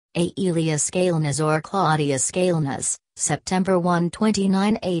Aelius Galenus or Claudius Galenus, September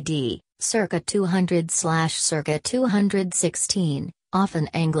 129 AD, circa 200/circa 216, often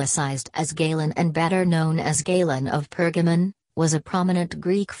anglicized as Galen and better known as Galen of Pergamon, was a prominent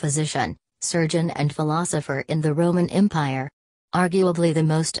Greek physician, surgeon and philosopher in the Roman Empire. Arguably the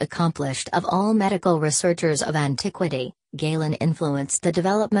most accomplished of all medical researchers of antiquity, Galen influenced the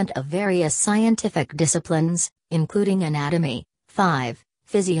development of various scientific disciplines, including anatomy, 5,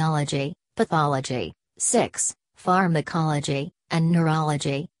 physiology, pathology, 6, pharmacology, and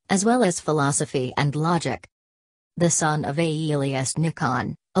neurology, as well as philosophy and logic. The son of Aelius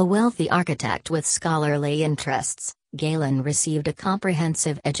Nicon, a wealthy architect with scholarly interests, Galen received a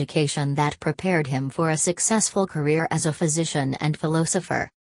comprehensive education that prepared him for a successful career as a physician and philosopher.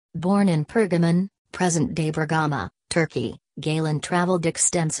 Born in Pergamon, present-day Bergama, Turkey, Galen traveled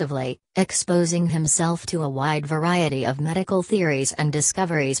extensively, exposing himself to a wide variety of medical theories and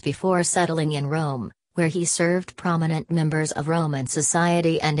discoveries before settling in Rome, where he served prominent members of Roman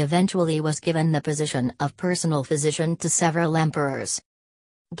society and eventually was given the position of personal physician to several emperors.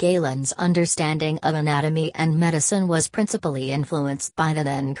 Galen's understanding of anatomy and medicine was principally influenced by the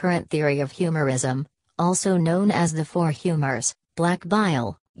then-current theory of humorism, also known as the four humors, black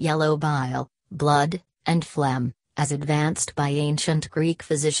bile, yellow bile, blood, and phlegm, as advanced by ancient Greek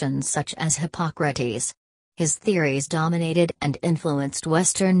physicians such as Hippocrates. His theories dominated and influenced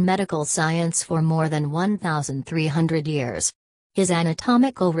Western medical science for more than 1,300 years. His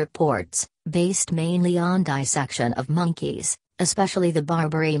anatomical reports, based mainly on dissection of monkeys, especially the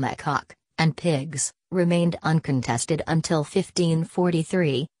Barbary macaque, and pigs, remained uncontested until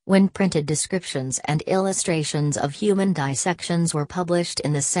 1543, when printed descriptions and illustrations of human dissections were published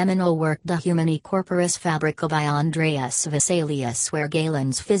in the seminal work De Humani Corporis Fabrica by Andreas Vesalius, where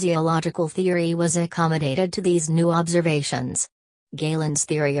Galen's physiological theory was accommodated to these new observations. Galen's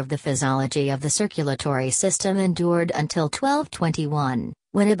theory of the physiology of the circulatory system endured until 1221,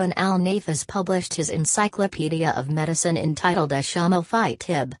 when Ibn al-Nafis published his Encyclopedia of Medicine entitled Ashama fi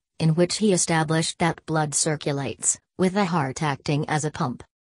Tib, in which he established that blood circulates, with the heart acting as a pump.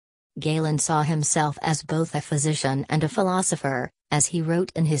 Galen saw himself as both a physician and a philosopher, as he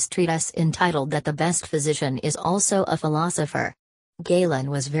wrote in his treatise entitled That the Best Physician is Also a Philosopher. Galen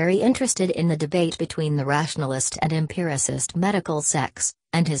was very interested in the debate between the rationalist and empiricist medical sects,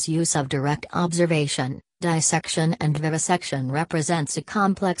 and his use of direct observation, dissection and vivisection represents a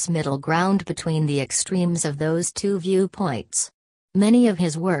complex middle ground between the extremes of those two viewpoints. Many of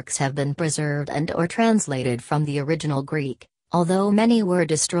his works have been preserved and/or translated from the original Greek, although many were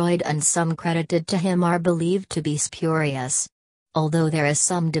destroyed and some credited to him are believed to be spurious. Although there is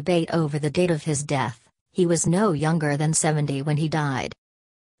some debate over the date of his death, he was no younger than 70 when he died.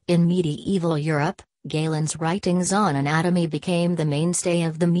 In medieval Europe, Galen's writings on anatomy became the mainstay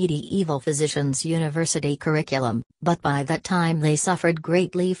of the medieval physicians' university curriculum, but by that time they suffered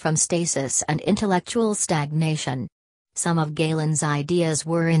greatly from stasis and intellectual stagnation. Some of Galen's ideas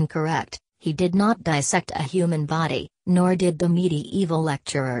were incorrect. He did not dissect a human body, nor did the medieval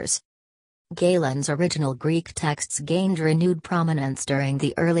lecturers. Galen's original Greek texts gained renewed prominence during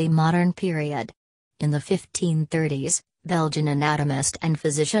the early modern period. In the 1530s, Belgian anatomist and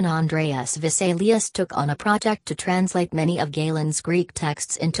physician Andreas Vesalius took on a project to translate many of Galen's Greek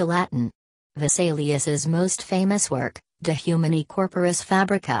texts into Latin. Vesalius's most famous work, De Humani Corporis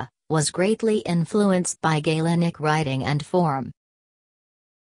Fabrica, was greatly influenced by Galenic writing and form.